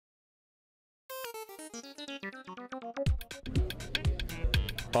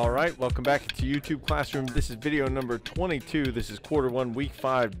Alright, welcome back to YouTube Classroom. This is video number 22. This is quarter 1, week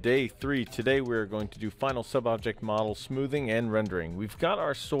 5, day 3. Today we're going to do final subobject model smoothing and rendering. We've got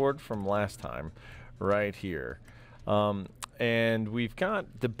our sword from last time right here. And we've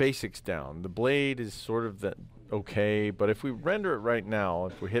got the basics down. The blade is sort of okay, but if we render it right now,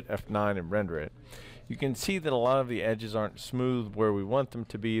 if we hit F9 and render it, you can see that a lot of the edges aren't smooth where we want them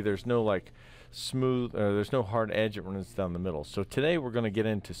to be. There's no like smooth, there's no hard edge that runs down the middle. So today we're going to get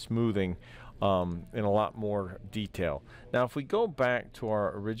into smoothing in a lot more detail. Now if we go back to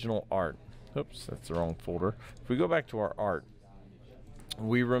our original art, oops, that's the wrong folder. If we go back to our art,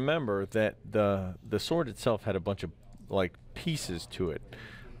 we remember that the sword itself had a bunch of like pieces to it.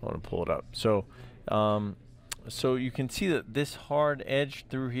 I want to pull it up. So so you can see that this hard edge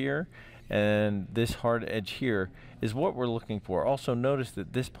through here and this hard edge here is what we're looking for. Also notice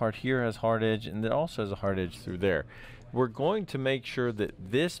that this part here has hard edge and it also has a hard edge through there. We're going to make sure that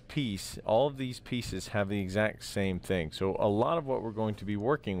this piece, all of these pieces, have the exact same thing. So a lot of what we're going to be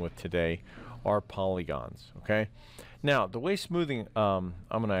working with today are polygons, okay? Now the way smoothing, I'm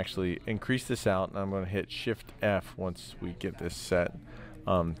going to actually increase this out and I'm going to hit Shift F once we get this set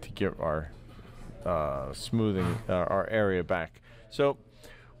to get our smoothing our area back. So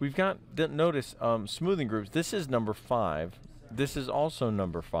we've got, notice smoothing groups. This is number 5. This is also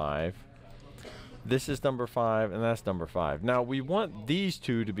number 5. This is number 5, and that's number 5. Now we want these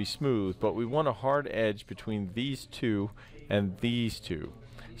two to be smooth, but we want a hard edge between these two and these two.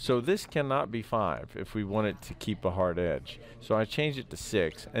 So this cannot be 5 if we want it to keep a hard edge. So I change it to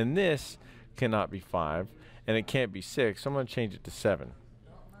 6, and this cannot be 5, and it can't be 6, so I'm going to change it to 7.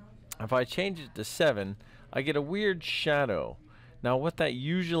 If I change it to 7, I get a weird shadow. Now what that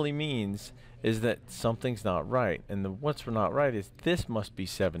usually means is that something's not right, and what's not right is this must be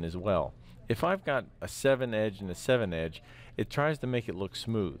 7 as well. If I've got a 7 edge and a 7 edge, it tries to make it look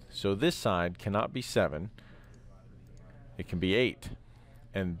smooth. So this side cannot be 7, it can be 8.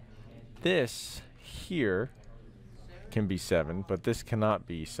 And this here can be 7, but this cannot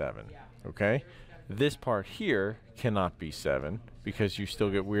be 7, okay? This part here cannot be 7 because you still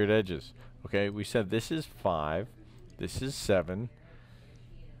get weird edges, okay? We said this is 5, this is 7,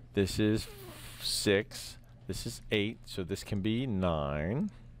 this is 6, this is 8, so this can be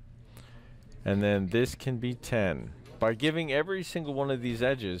 9, and then this can be 10. By giving every single one of these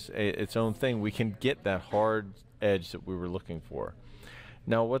edges its own thing, we can get that hard edge that we were looking for.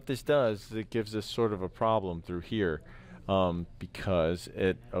 Now what this does is it gives us sort of a problem through here because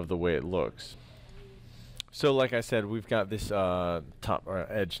of the way it looks. So like I said, we've got this top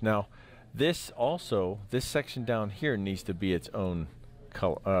edge. Now this section down here needs to be its own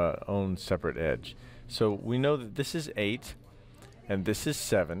own separate edge. So we know that this is 8 and this is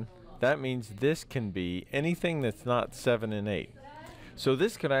 7. That means this can be anything that's not 7 and 8. So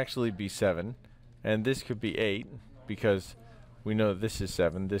this could actually be 7 and this could be 8 because we know this is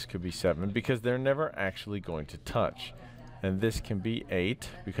 7, this could be 7 because they're never actually going to touch. And this can be 8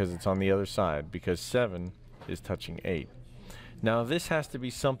 because it's on the other side because 7 is touching 8. Now this has to be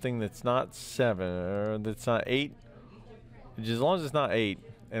something that's not 7 or that's not 8. As long as it's not 8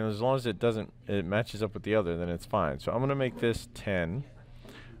 and as long as it matches up with the other, then it's fine. So I'm going to make this 10.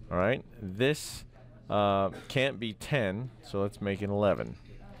 Alright, this can't be 10, so let's make it 11.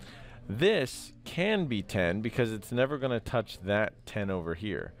 This can be 10 because it's never going to touch that 10 over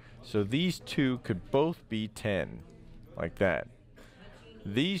here. So these two could both be 10, like that.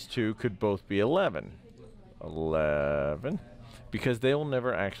 These two could both be 11. 11, because they will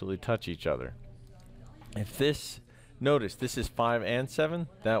never actually touch each other. If this, notice this is 5 and 7,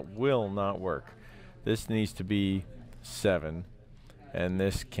 that will not work. This needs to be 7, and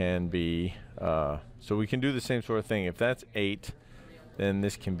this can be, so we can do the same sort of thing. If that's 8, then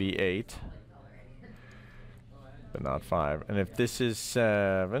this can be 8, but not 5. And if this is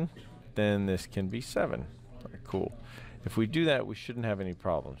 7, then this can be 7. Right, cool. If we do that, we shouldn't have any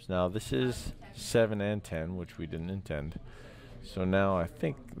problems. Now this is 7 and 10, which we didn't intend. So now I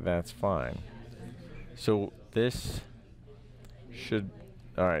think that's fine. So this should,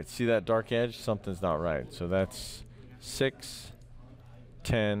 alright, see that dark edge? Something's not right. So that's 6,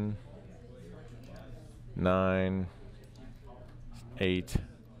 10, 9, 8,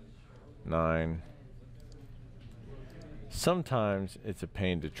 9. Sometimes it's a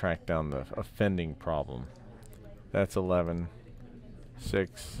pain to track down the offending problem. That's 11,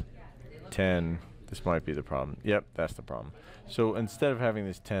 6, 10. This might be the problem. Yep, that's the problem. So instead of having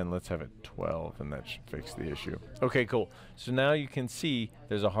this 10, let's have it 12, and that should fix the issue. Okay, cool. So now you can see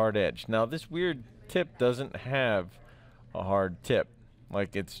there's a hard edge. Now this weird tip doesn't have a hard tip.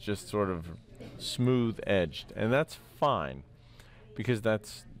 Like it's just sort of smooth edged, and that's fine because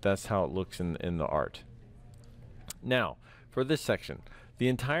that's how it looks in the art. Now, for this section, the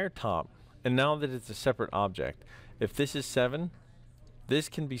entire top, and now that it's a separate object, if this is 7, this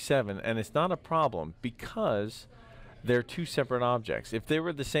can be 7, and it's not a problem because they're two separate objects. If they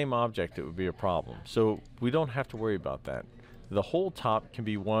were the same object, it would be a problem. So we don't have to worry about that. The whole top can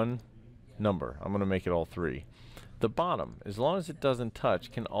be one number. I'm going to make it all 3. The bottom, as long as it doesn't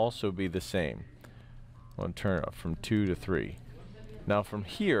touch, can also be the same. I'm going to turn it up from 2 to 3. Now from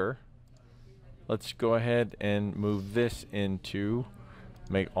here, let's go ahead and move this into,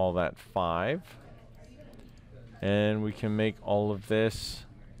 make all that 5. And we can make all of this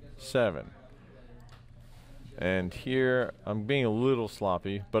 7. And here, I'm being a little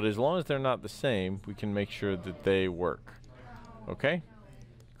sloppy, but as long as they're not the same, we can make sure that they work. Okay?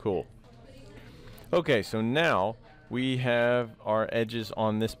 Cool. Okay, so now we have our edges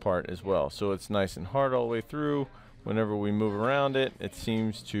on this part as well. So it's nice and hard all the way through. Whenever we move around it, it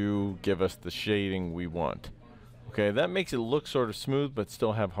seems to give us the shading we want. Okay, that makes it look sort of smooth, but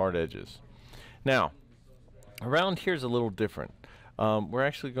still have hard edges. Now, around here is a little different. We're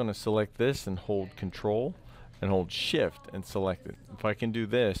actually going to select this and hold Control and hold Shift and select it. If I can do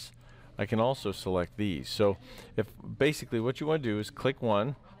this, I can also select these. So if basically what you want to do is click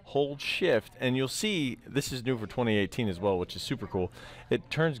one, hold Shift, and you'll see this is new for 2018 as well, which is super cool.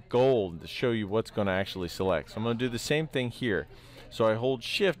 It turns gold to show you what's going to actually select. So I'm going to do the same thing here. So I hold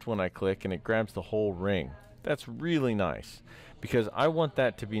Shift when I click and it grabs the whole ring. That's really nice because I want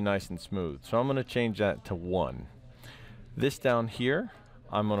that to be nice and smooth. So I'm going to change that to 1. This down here,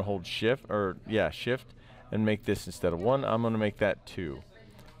 I'm going to hold Shift, Shift, and make this instead of 1, I'm going to make that 2.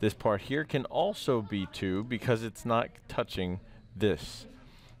 This part here can also be 2 because it's not touching this.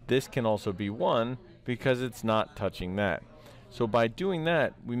 This can also be 1 because it's not touching that. So by doing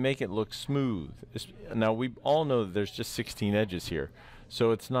that, we make it look smooth. Now we all know that there's just 16 edges here,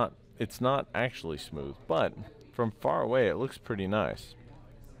 so it's not actually smooth, but from far away it looks pretty nice.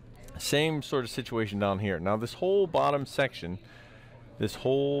 Same sort of situation down here. Now this whole bottom section, this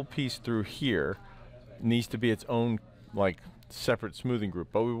whole piece through here, needs to be its own like separate smoothing group,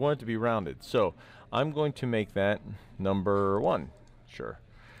 but we want it to be rounded. So I'm going to make that number 1. Sure.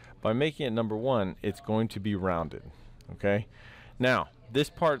 By making it number 1, it's going to be rounded. Okay. Now this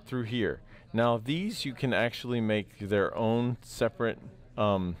part through here. Now these you can actually make their own separate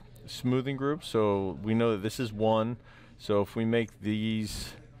smoothing groups. So we know that this is 1. So if we make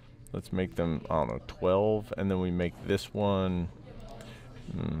these, let's make them, I don't know, 12, and then we make this one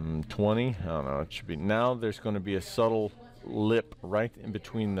 20. I don't know, it should be. Now there's going to be a subtle lip right in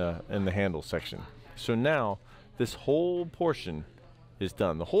between the handle section. So now this whole portion is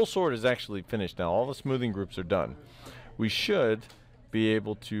done. The whole sword is actually finished now. All the smoothing groups are done. We should be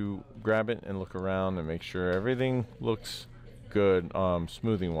able to grab it and look around and make sure everything looks good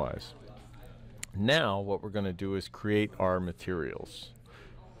smoothing wise. Now what we're going to do is create our materials.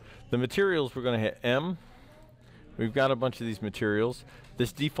 The materials, we're going to hit M. We've got a bunch of these materials.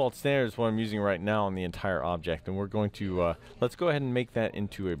 This default standard is what I'm using right now on the entire object, and we're going to let's go ahead and make that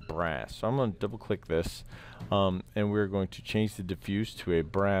into a brass. So I'm going to double click this, and we're going to change the diffuse to a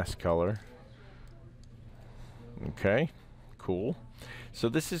brass color. Okay, cool. So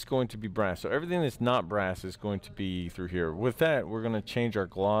this is going to be brass. So everything that's not brass is going to be through here. With that, we're going to change our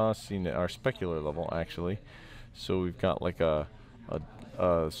glossy, our specular level actually. So we've got like a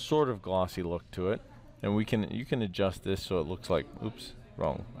sort of glossy look to it, and you can adjust this so it looks like, oops,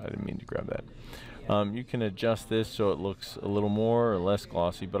 wrong, I didn't mean to grab that. You can adjust this so it looks a little more or less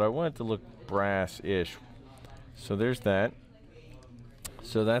glossy, but I want it to look brass-ish. So there's that.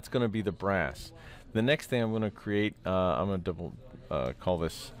 So that's going to be the brass. The next thing I'm going to create, I'm going to double call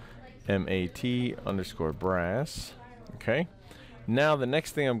this MAT_brass. Okay. Now the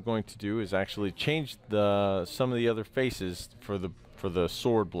next thing I'm going to do is actually change some of the other faces for the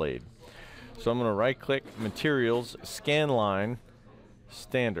sword blade. So I'm going to right click, materials, scan line,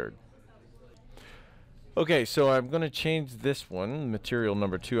 standard. Okay, so I'm going to change this one, material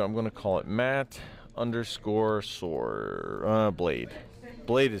number 2. I'm going to call it mat_sword blade.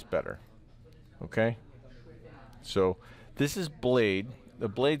 Blade is better. Okay, so this is blade. The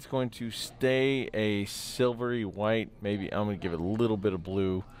blade's going to stay a silvery white. Maybe I'm going to give it a little bit of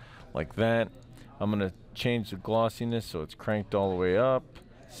blue like that. I'm going to change the glossiness so it's cranked all the way up.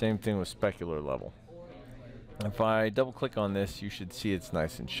 Same thing with specular level. If I double click on this, you should see it's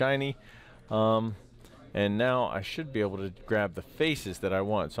nice and shiny. And now I should be able to grab the faces that I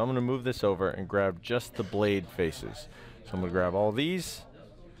want. So I'm going to move this over and grab just the blade faces. So I'm going to grab all these,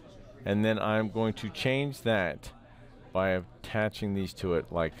 and then I'm going to change that by attaching these to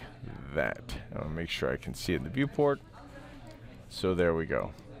it like that. I'll make sure I can see it in the viewport. So there we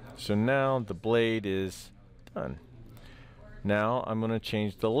go. So now the blade is done. Now I'm going to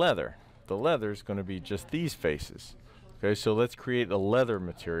change the leather. The leather is going to be just these faces. Okay, so let's create a leather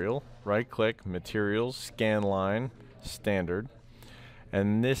material. Right click, materials, scan line, standard.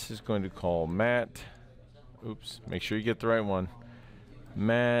 And this is going to call matte. Oops, make sure you get the right one.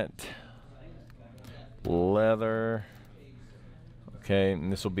 Matte leather. Okay,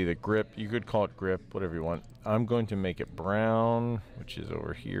 and this will be the grip. You could call it grip, whatever you want. I'm going to make it brown, which is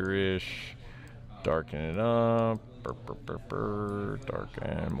over here-ish. Darken it up.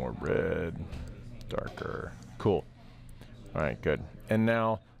 Darken, more red. Darker. Cool. All right, good. And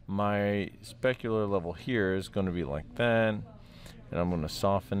now my specular level here is going to be like that. And I'm going to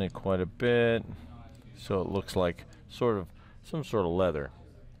soften it quite a bit so it looks like some sort of leather.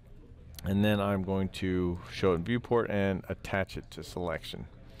 And then I'm going to show it in viewport and attach it to selection.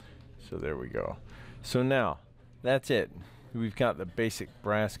 So there we go. So now that's it. We've got the basic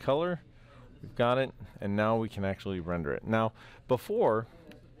brass color. We've got it, and now we can actually render it. Now before,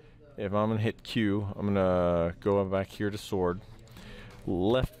 if I'm going to hit Q, I'm going to go back here to sword.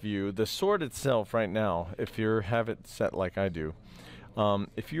 Left view. The sword itself right now, if you have it set like I do,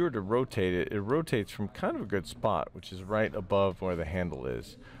 if you were to rotate it, it rotates from kind of a good spot, which is right above where the handle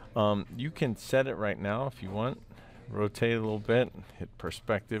is. You can set it right now if you want. Rotate a little bit, hit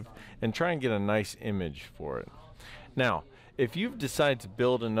perspective, and try and get a nice image for it. Now, if you've decided to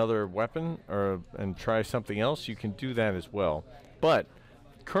build another weapon and try something else, you can do that as well. But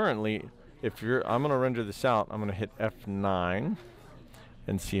currently, I'm going to render this out. I'm going to hit F9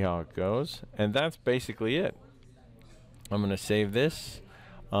 and see how it goes. And that's basically it. I'm going to save this.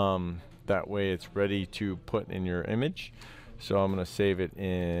 That way it's ready to put in your image. So I'm going to save it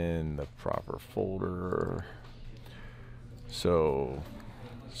in the proper folder. So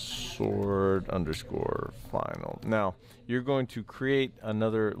sword _ final. Now you're going to create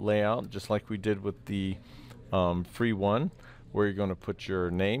another layout just like we did with the free one, where you're going to put your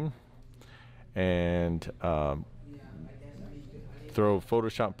name and put your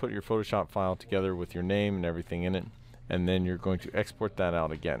Photoshop file together with your name and everything in it. And then you're going to export that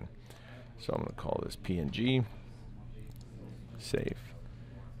out again. So I'm going to call this PNG. Save.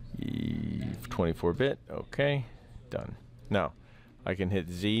 24-bit. Okay. Done. Now, I can hit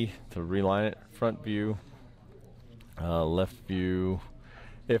Z to reline it. Front view. Left view.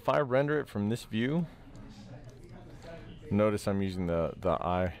 If I render it from this view, notice I'm using this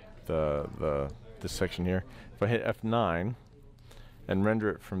section here. If I hit F9 and render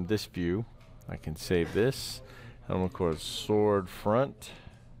it from this view, I can save this. I'm going to call it sword front.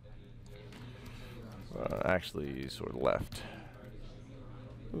 Actually, sword left.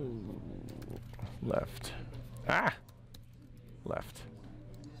 Ooh, left. Ah! Left.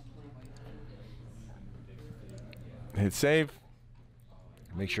 Hit save.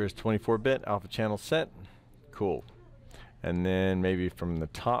 Make sure it's 24-bit. Alpha channel set. Cool. And then maybe from the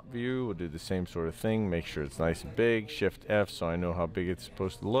top view, we'll do the same sort of thing. Make sure it's nice and big. Shift F so I know how big it's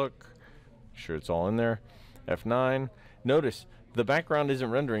supposed to look. Make sure it's all in there. F9. Notice the background isn't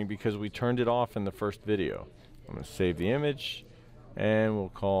rendering because we turned it off in the first video. I'm going to save the image and we'll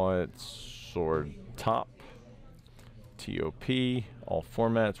call it sword top. TOP. All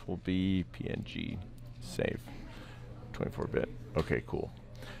formats will be PNG. Save. 24-bit. Okay, cool.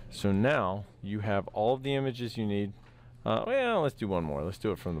 So now you have all of the images you need. Well, let's do one more. Let's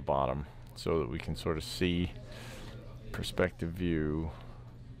do it from the bottom so that we can sort of see perspective view.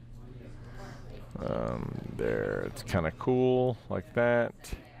 There, it's kind of cool like that.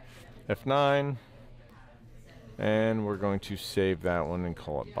 F9, and we're going to save that one and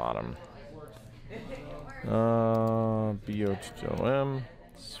call it bottom. BOM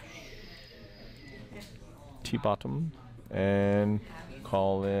T bottom, and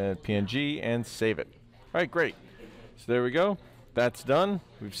call it PNG and save it. All right, great. So there we go. That's done.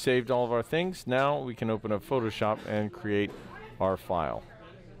 We've saved all of our things. Now we can open up Photoshop and create our file.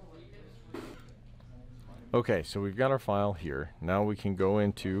 Okay, so we've got our file here. Now we can go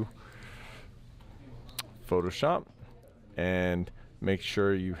into Photoshop and make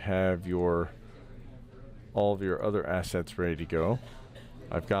sure you have all of your other assets ready to go.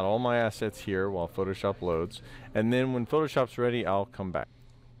 I've got all my assets here while Photoshop loads, and then when Photoshop's ready, I'll come back.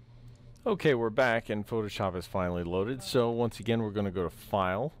 Okay, we're back and Photoshop is finally loaded. So once again, we're going to go to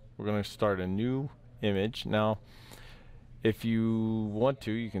File. We're going to start a new image. Now, if you want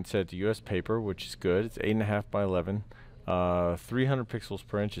to, you can set it to US paper, which is good. It's 8.5 by 11. 300 pixels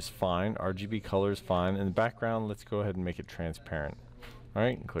per inch is fine. RGB color is fine. In the background, let's go ahead and make it transparent. All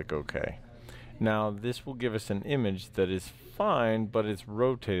right, and click OK. Now this will give us an image that is fine, but it's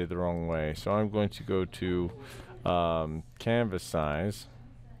rotated the wrong way. So I'm going to go to canvas size,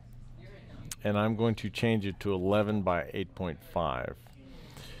 and I'm going to change it to 11 by 8.5.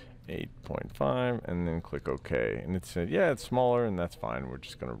 8.5, and then click OK. And it said, yeah, it's smaller, and that's fine. We're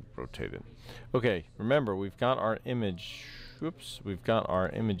just going to rotate it. Okay, remember, we've got our image. Whoops, we've got our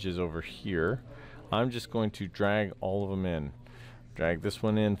images over here. I'm just going to drag all of them in. Drag this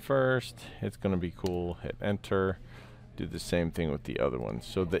one in first. It's going to be cool. Hit enter. Do the same thing with the other ones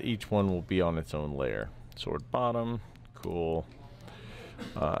so that each one will be on its own layer. Sword bottom. Cool.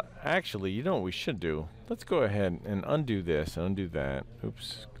 Actually, you know what we should do? Let's go ahead and undo this, undo that.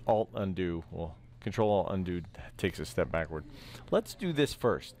 Oops. Alt undo. Well, Control Alt undo takes a step backward. Let's do this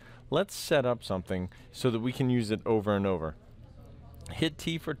first. Let's set up something so that we can use it over and over. Hit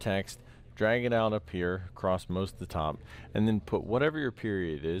T for text. Drag it out up here across most of the top, and then put whatever your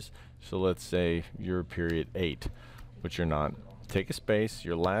period is. So let's say you're period 8, which you're not. Take a space,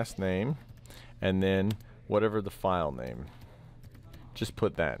 your last name, and then whatever the file name. Just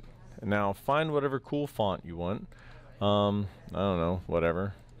put that. And now find whatever cool font you want. I don't know,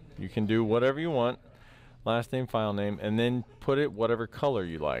 whatever. You can do whatever you want. Last name, file name, and then put it whatever color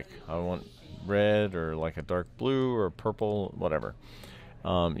you like. I want red or like a dark blue or purple, whatever.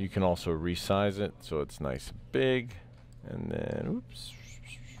 You can also resize it so it's nice and big, and then oops,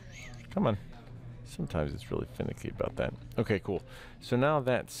 come on, sometimes it's really finicky about that. Okay, cool. So now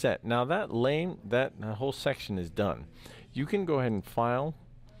that's set. Now that whole section is done. You can go ahead and file,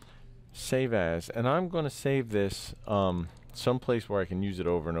 save as, and I'm going to save this someplace where I can use it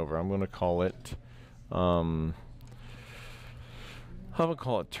over and over. I'm going to call it how about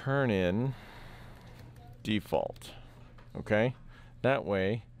call it turn in default. Okay, that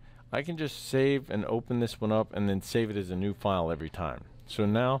way I can just save and open this one up and then save it as a new file every time. So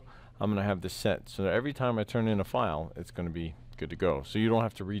now I'm going to have this set so that every time I turn in a file, it's going to be good to go. So you don't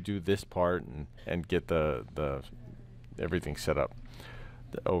have to redo this part and get the everything set up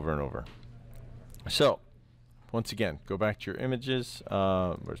over and over. So once again, go back to your images.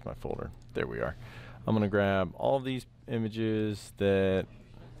 Where's my folder? There we are. I'm going to grab all these images that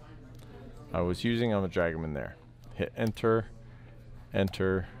I was using. I'm going to drag them in there. Hit enter,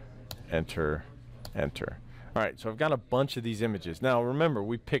 enter, enter, enter. All right, so I've got a bunch of these images. Now remember,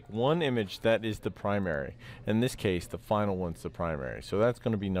 we pick one image that is the primary. In this case, the final one's the primary. So that's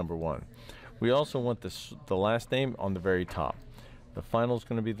going to be number 1. We also want the last name on the very top. The final is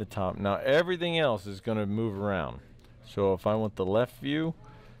going to be the top. Now everything else is going to move around. So if I want the left view,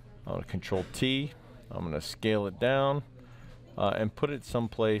 I'm going to Control T. I'm going to scale it down and put it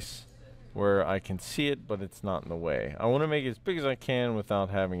someplace where I can see it, but it's not in the way. I want to make it as big as I can without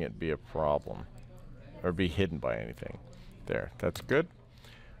having it be a problem or be hidden by anything. There, that's good.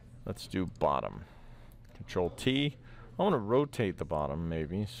 Let's do bottom. Control T. I want to rotate the bottom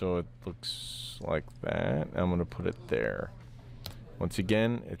maybe so it looks like that. I'm going to put it there. Once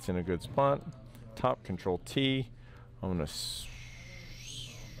again, it's in a good spot. Top, Control T. I'm going to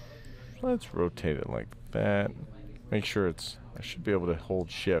let's rotate it like that. Make sure it's, I should be able to hold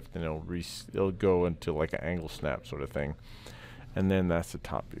shift and it'll go into like an angle snap sort of thing. And then that's the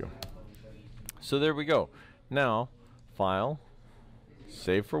top view. So there we go. Now, file,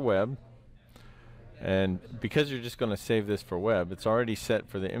 save for web. And because you're just going to save this for web, it's already set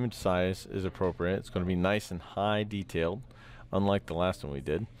for the image size is appropriate. It's going to be nice and high detailed, unlike the last one we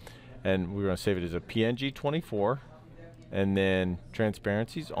did. And we're going to save it as a PNG 24. And then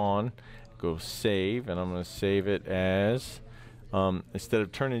transparency's on. Go save, and I'm going to save it as instead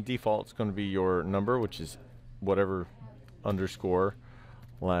of turn in default, it's going to be your number, which is whatever underscore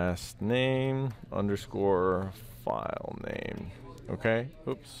last name underscore file name. Okay,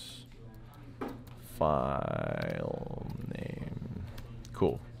 oops, file name.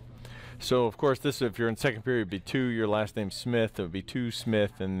 Cool. So of course this, if you're in second period, would be 2, your last name Smith, it would be 2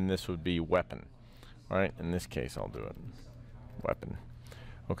 Smith, and this would be weapon. All right, in this case I'll do it weapon.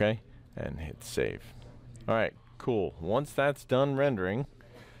 Okay, and hit save. All right, cool. Once that's done rendering,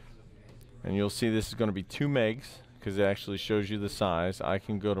 and you'll see this is going to be 2 megs because it actually shows you the size, I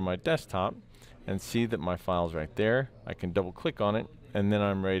can go to my desktop and see that my file's right there. I can double click on it, and then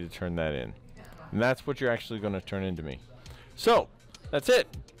I'm ready to turn that in. And that's what you're actually going to turn into me. So that's it.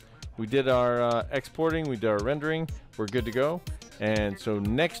 We did our exporting, we did our rendering, we're good to go. And so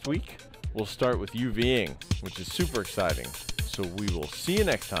next week we'll start with UVing, which is super exciting. So we will see you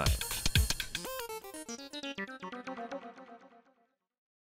next time.